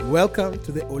Welcome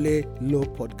to the Ole Law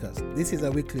Podcast. This is a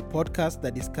weekly podcast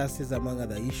that discusses, among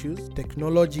other issues,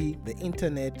 technology, the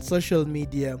internet, social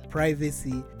media,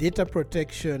 privacy, data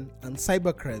protection, and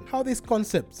cybercrime. How these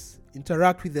concepts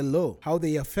interact with the law, how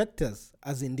they affect us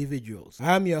as individuals.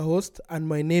 I am your host, and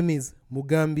my name is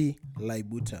Mugambi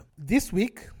Laibuta. This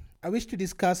week, I wish to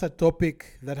discuss a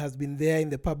topic that has been there in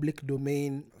the public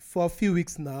domain for a few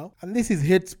weeks now, and this is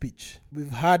hate speech. We've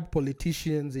had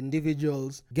politicians,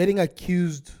 individuals getting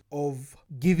accused of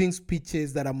giving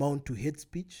speeches that amount to hate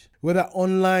speech, whether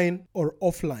online or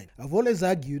offline. I've always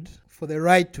argued for the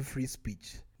right to free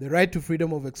speech. The right to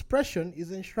freedom of expression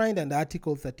is enshrined under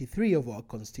Article 33 of our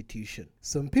Constitution.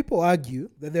 Some people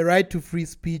argue that the right to free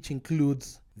speech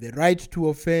includes the right to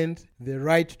offend, the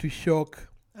right to shock,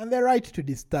 and the right to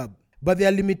disturb. But there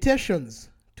are limitations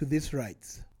to these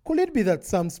rights. Could it be that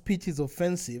some speech is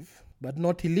offensive but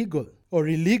not illegal, or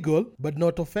illegal but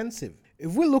not offensive?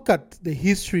 If we look at the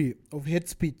history of hate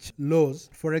speech laws,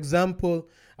 for example,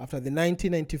 after the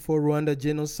 1994 Rwanda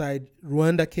genocide,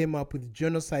 Rwanda came up with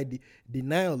genocide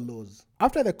denial laws.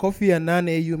 After the Kofi Annan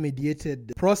AU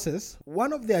mediated process,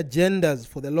 one of the agendas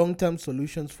for the long-term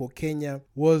solutions for Kenya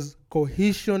was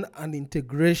cohesion and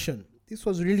integration. This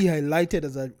was really highlighted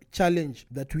as a challenge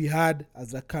that we had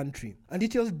as a country. And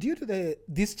it was due to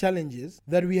these challenges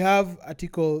that we have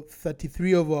Article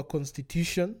 33 of our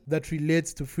Constitution that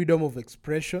relates to freedom of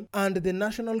expression and the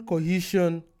National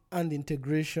Cohesion and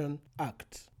Integration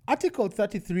Act. Article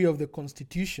 33 of the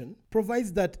Constitution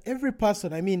provides that every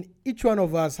person, each one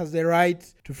of us has the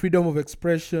right to freedom of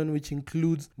expression, which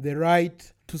includes the right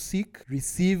to seek,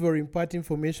 receive, or impart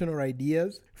information or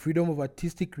ideas, freedom of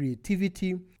artistic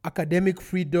creativity, academic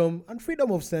freedom, and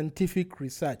freedom of scientific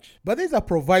research. But there's a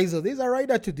proviso, there's a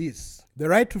rider to this. The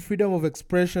right to freedom of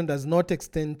expression does not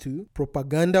extend to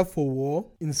propaganda for war,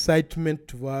 incitement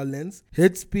to violence,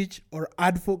 hate speech, or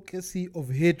advocacy of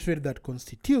hatred that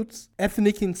constitutes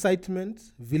ethnic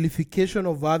incitement, vilification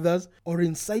of others, or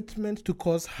incitement to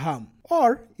cause harm.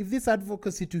 Or if this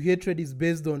advocacy to hatred is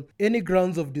based on any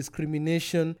grounds of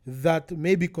discrimination that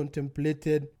may be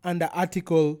contemplated under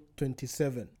Article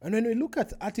 27. And when we look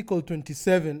at Article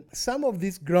 27, some of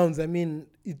these grounds,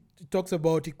 it talks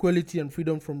about equality and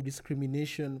freedom from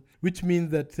discrimination, which means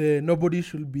that nobody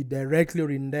should be directly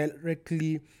or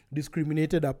indirectly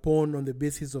discriminated upon on the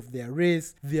basis of their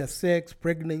race, their sex,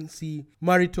 pregnancy,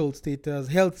 marital status,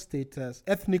 health status,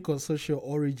 ethnic or social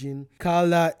origin,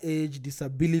 color, age,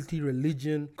 disability,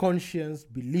 religion, conscience,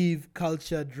 belief,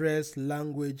 culture, dress,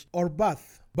 language, or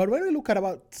birth. But when we look at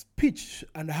about speech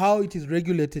and how it is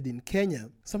regulated in Kenya,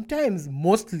 sometimes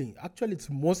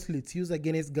it's used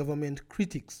against government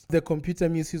critics. The Computer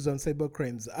Misuse and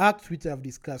Cybercrimes Act, which I've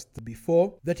discussed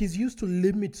before, that is used to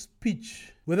limit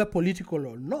speech, whether political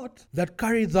or not, that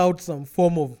carries out some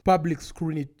form of public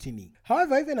scrutiny.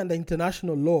 However, even under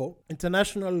international law,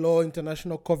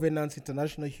 international covenants,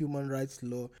 international human rights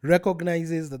law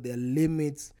recognizes that there are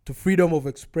limits to freedom of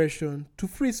expression, to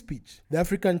free speech. The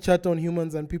African Charter on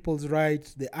Human and People's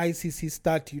Rights, the ICC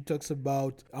statute talks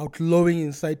about outlawing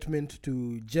incitement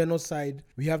to genocide.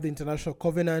 We have the International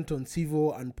Covenant on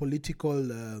Civil and Political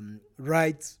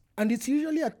Rights. And it's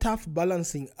usually a tough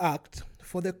balancing act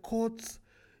for the courts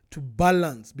to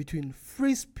balance between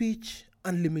free speech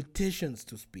and limitations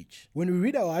to speech. When we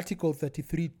read our Article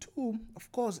 33.2,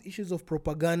 of course, issues of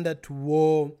propaganda to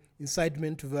war,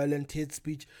 incitement to violent hate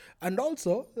speech, and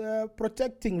also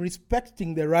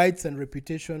respecting the rights and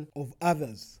reputation of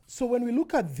others. So when we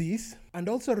look at this, and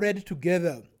also read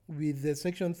together with the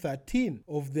Section 13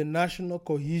 of the National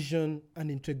Cohesion and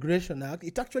Integration Act,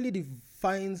 it actually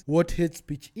defines what hate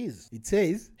speech is. It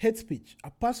says, hate speech,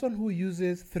 a person who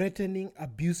uses threatening,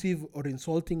 abusive, or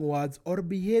insulting words or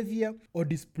behavior or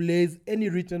displays any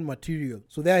written material.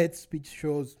 So their hate speech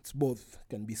shows it's both. It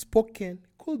can be spoken,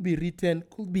 could be written,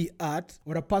 could be art,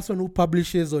 or a person who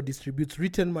publishes or distributes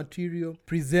written material,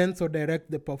 presents or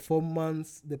directs the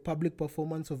public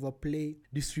performance of a play,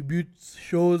 distributes,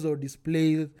 shows or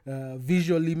displays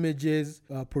visual images,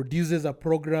 produces a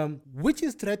program which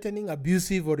is threatening,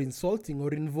 abusive, or insulting,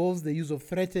 or involves the use of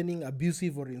threatening,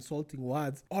 abusive, or insulting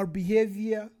words or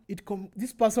behavior.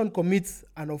 This person commits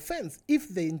an offense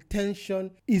if the intention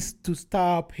is to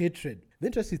stir up hatred. The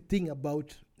interesting thing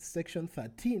about Section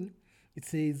 13, it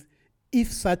says,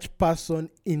 if such person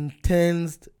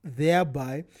intends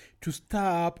thereby to stir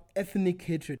up ethnic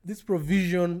hatred. This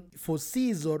provision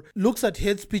foresees or looks at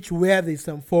hate speech where there is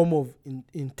some form of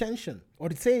intention. Or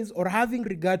it says, or having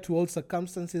regard to all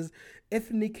circumstances,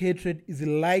 ethnic hatred is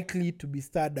likely to be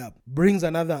stirred up. Brings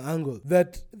another angle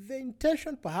that the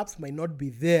intention perhaps might not be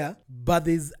there, but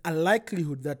there's a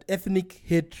likelihood that ethnic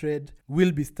hatred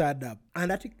will be stirred up.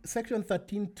 And section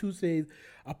 13.2 says,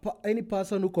 any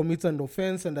person who commits an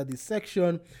offense under this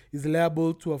section is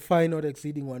liable to a fine not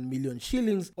exceeding 1 million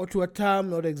shillings or to a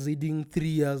term not exceeding 3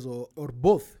 years or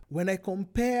both. When I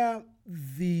compare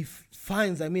the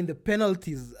fines, the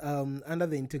penalties under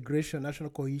the National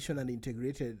Cohesion and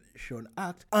Integration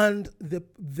Act and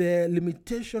the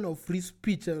limitation of free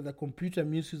speech under the Computer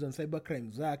Misuse and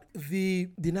Cybercrimes Act, the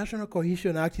National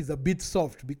Cohesion Act is a bit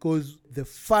soft because the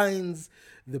fines,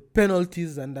 the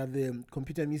penalties under the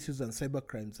Computer Misuse and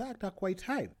Cybercrimes Act are quite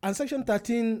high. And Section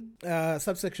 13,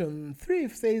 subsection 3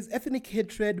 says ethnic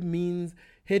hatred means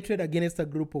hatred against a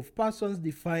group of persons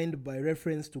defined by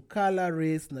reference to color,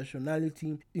 race,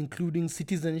 nationality, including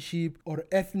citizenship or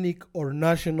ethnic or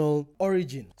national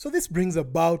origin. So this brings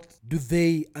about, do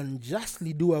they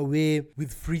unjustly do away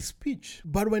with free speech?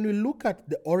 But when we look at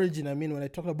the origin, when I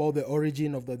talk about the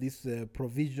origin of this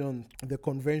provision, the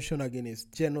Convention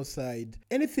Against Genocide,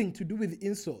 anything to do with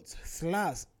insults,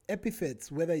 slurs,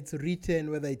 epithets, whether it's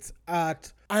written, whether it's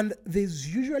art, and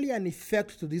there's usually an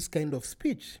effect to this kind of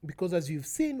speech because, as you've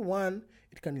seen, one,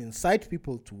 it can incite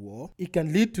people to war, it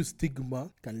can lead to stigma,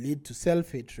 can lead to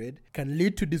self-hatred, can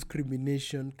lead to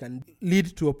discrimination, can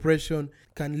lead to oppression,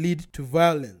 can lead to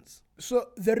violence. So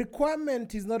the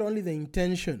requirement is not only the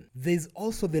intention, there's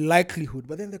also the likelihood.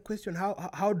 But then the question,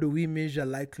 how do we measure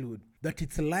likelihood? That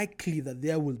it's likely that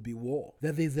there will be war,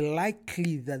 that there's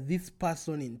likely that this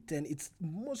person it's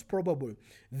most probable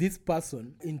this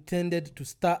person intended to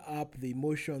stir up the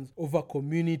emotions of a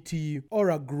community or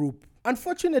a group.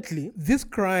 Unfortunately, this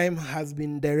crime has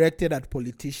been directed at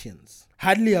politicians.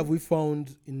 Hardly have we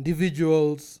found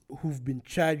individuals who've been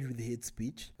charged with hate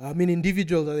speech.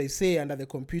 Individuals, as I say, under the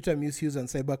Computer Misuse and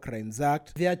Cybercrimes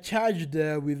Act, they are charged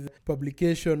with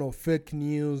publication of fake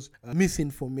news,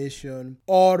 misinformation,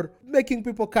 or making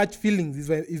people catch feelings,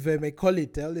 if I may call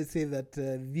it. They say that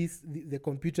the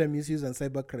Computer Misuse and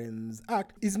Cybercrimes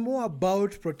Act is more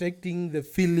about protecting the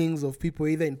feelings of people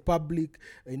either in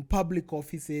public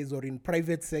offices or in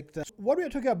private sector. What we are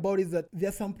talking about is that there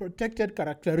are some protected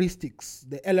characteristics,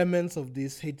 the elements of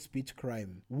this hate speech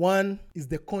crime. One is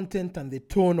the content and the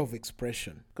tone of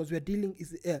expression, because we are dealing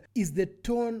is the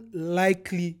tone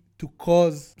likely to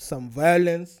cause some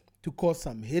violence, to cause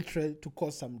some hatred, to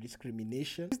cause some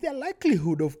discrimination? Is there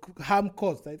likelihood of harm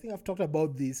caused? I think I've talked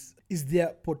about this. Is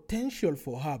there potential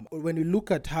for harm? When you look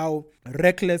at how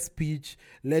reckless speech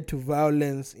led to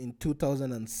violence in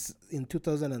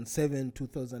 2007,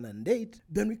 2008,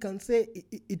 then we can say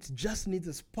it just needs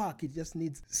a spark. It just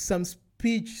needs some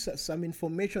speech, some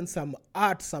information, some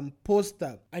art, some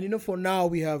poster. And for now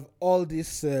we have all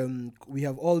this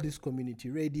community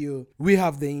radio, we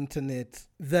have the internet,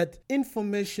 that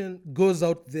information goes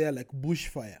out there like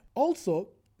bushfire. Also,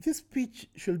 this speech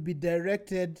should be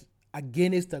directed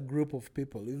against a group of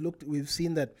people. We've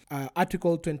seen that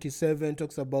Article 27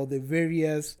 talks about the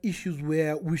various issues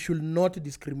where we should not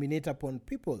discriminate upon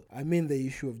people. The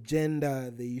issue of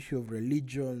gender, the issue of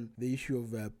religion, the issue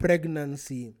of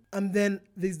pregnancy. And then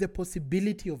there's the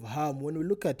possibility of harm. When we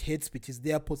look at hate speech, is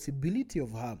there a possibility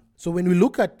of harm? So when we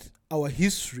look at our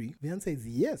history, the answer is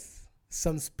yes.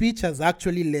 Some speech has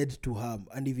actually led to harm.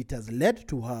 And if it has led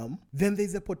to harm, then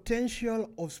there's a potential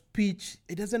of speech.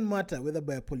 It doesn't matter whether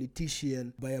by a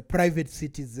politician, by a private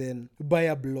citizen, by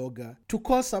a blogger, to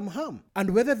cause some harm.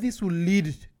 And whether this will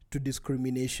lead to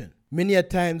discrimination. Many a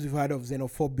times we've heard of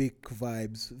xenophobic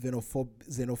vibes,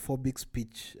 xenophobic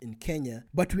speech in Kenya,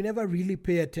 but we never really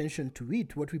pay attention to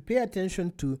it. What we pay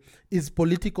attention to is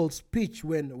political speech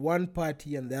when one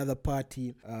party and the other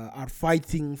party are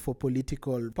fighting for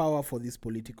political power, for these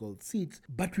political seats.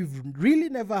 But we've really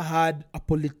never had a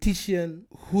politician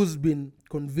who's been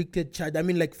convicted, charged.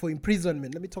 Like for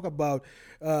imprisonment. Let me talk about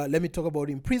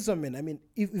imprisonment.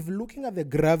 If looking at the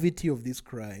gravity of this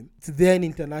crime, it's there in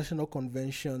international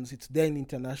conventions. It's there in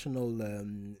international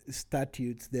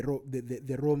statutes,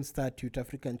 the Rome Statute,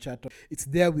 African Charter. It's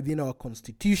there within our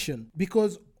constitution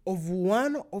because of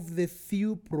one of the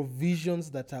few provisions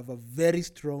that have a very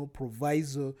strong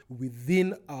proviso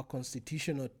within our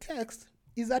constitutional text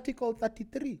is Article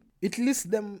 33. It lists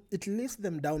them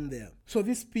down there. So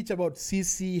this speech about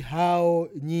Sisi, how,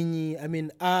 Nyinyi,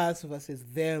 us versus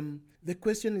them. The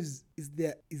question is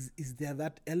there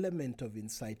that element of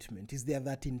incitement? Is there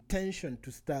that intention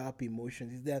to stir up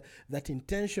emotions? Is there that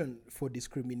intention for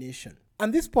discrimination?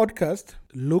 And this podcast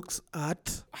looks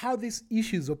at how these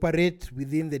issues operate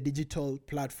within the digital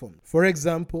platform. For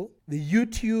example, the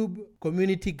YouTube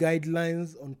community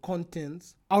guidelines on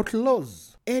contents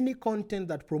outlaws any content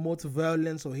that promotes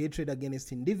violence or hatred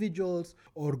against individuals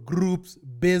or groups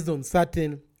based on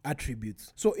certain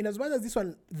attributes. So in as much as this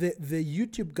one, the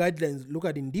YouTube guidelines look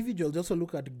at individuals, also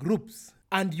look at groups.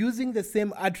 And using the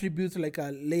same attributes like I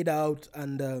laid out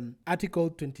and Article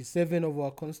 27 of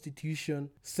our Constitution,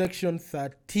 Section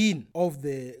 13 of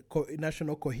the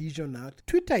National Cohesion Act,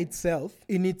 Twitter itself,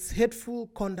 in its hateful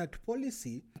conduct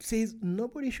policy, says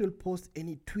nobody should post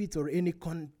any tweets or any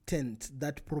content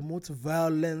that promotes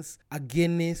violence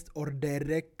against or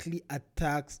directly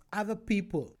attacks other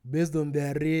people based on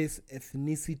their race,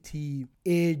 ethnicity,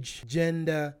 age,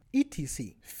 gender,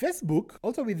 etc. Facebook,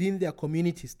 also within their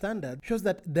community standard, shows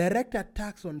that direct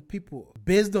attacks on people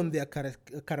based on their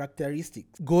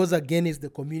characteristics goes against the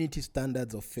community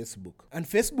standards of Facebook. And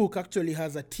Facebook actually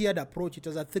has a tiered approach. It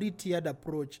has a 3-tiered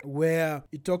approach where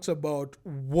it talks about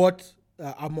what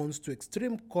amounts to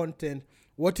extreme content,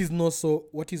 what is not so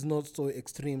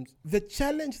extreme. The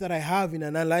challenge that I have in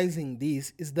analyzing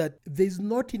this is that there's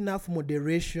not enough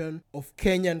moderation of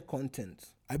Kenyan content.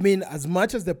 I mean, as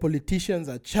much as the politicians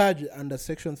are charged under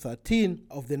Section 13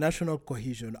 of the National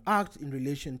Cohesion Act in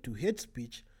relation to hate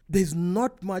speech, there's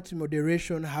not much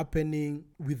moderation happening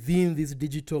within these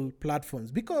digital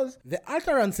platforms because the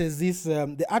utterances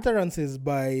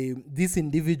by these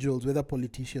individuals, whether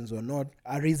politicians or not,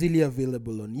 are easily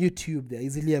available on YouTube, they're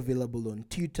easily available on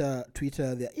Twitter,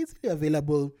 they're easily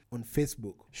available on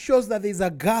Facebook. Shows that there's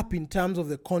a gap in terms of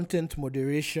the content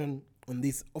moderation on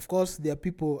this. Of course, there are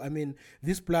people,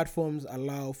 these platforms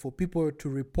allow for people to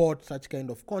report such kind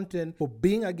of content for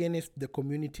being against the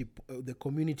community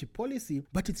policy,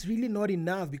 but it's really not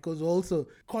enough because also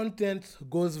content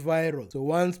goes viral. So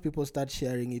once people start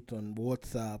sharing it on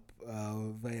WhatsApp,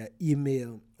 via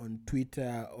email, on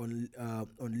Twitter, on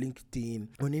LinkedIn,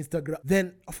 on Instagram,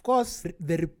 then of course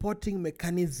the reporting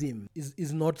mechanism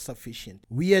is not sufficient.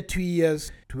 We are 2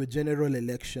 years to a general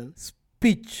election.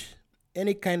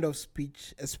 Any kind of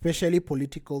speech, especially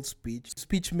political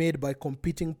speech made by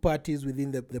competing parties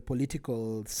within the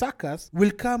political circus,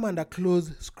 will come under close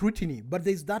scrutiny. But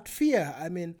there's that fear.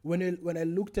 When I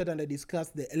looked at and I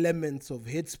discussed the elements of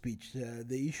hate speech,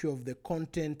 the issue of the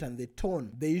content and the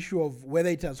tone, the issue of whether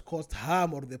it has caused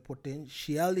harm or the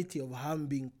potentiality of harm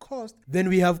being caused, then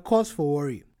we have cause for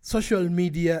worry. Social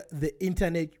media, the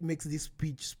internet makes this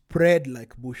speech spread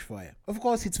like bushfire. Of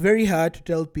course, it's very hard to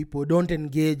tell people don't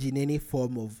engage in any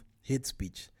form of hate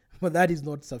speech, but that is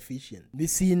not sufficient.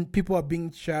 We've seen people are being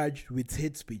charged with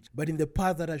hate speech, but in the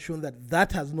past that has shown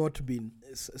that has not been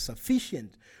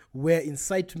sufficient, where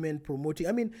incitement,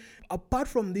 promoting. Apart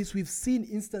from this, we've seen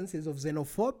instances of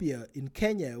xenophobia in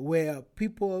Kenya where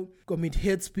people commit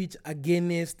hate speech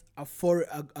against a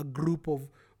group of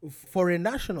foreign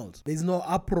nationals. There's no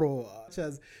uproar, such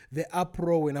as the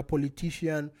uproar when a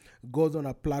politician goes on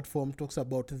a platform, talks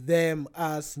about them,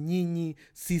 us, nyinyi,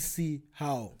 sisi,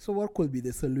 how. So what could be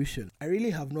the solution? I really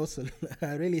have no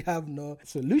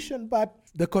solution, but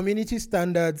the community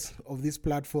standards of these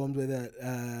platforms, whether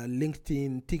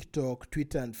LinkedIn, TikTok,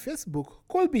 Twitter, and Facebook,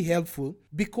 could be helpful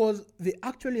because they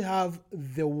actually have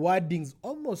the wordings,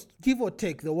 almost give or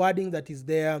take, the wording that is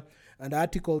there and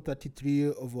Article 33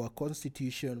 of our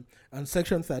Constitution and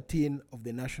Section 13 of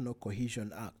the National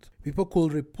Cohesion Act. People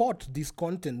could report this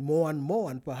content more and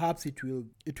more, and perhaps it will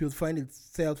find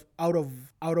itself out of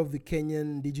the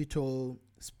Kenyan digital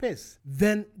space.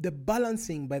 Then the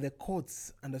balancing by the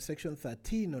courts under Section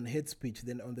 13 on hate speech,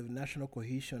 then on the National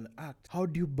Cohesion Act. How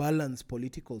do you balance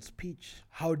political speech?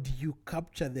 How do you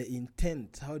capture the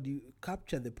intent? How do you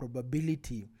capture the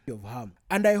probability of harm?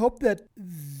 And I hope that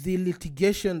the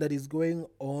litigation that is going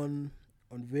on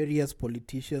various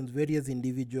politicians, various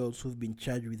individuals who've been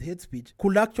charged with hate speech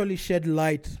could actually shed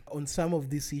light on some of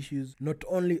these issues, not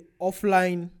only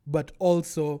offline, but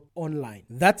also online.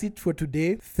 That's it for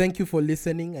today. Thank you for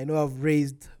listening. I know I've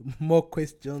raised more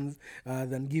questions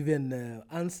than given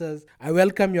answers. I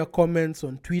welcome your comments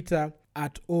on Twitter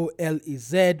at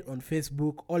OLEZ, on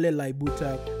Facebook, Ole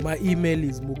Laibuta. My email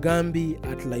is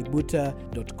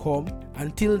mugambi@laibuta.com.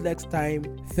 Until next time,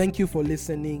 thank you for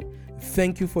listening.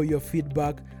 Thank you for your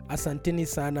feedback. Asanteni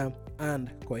sana and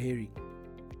kwaheri.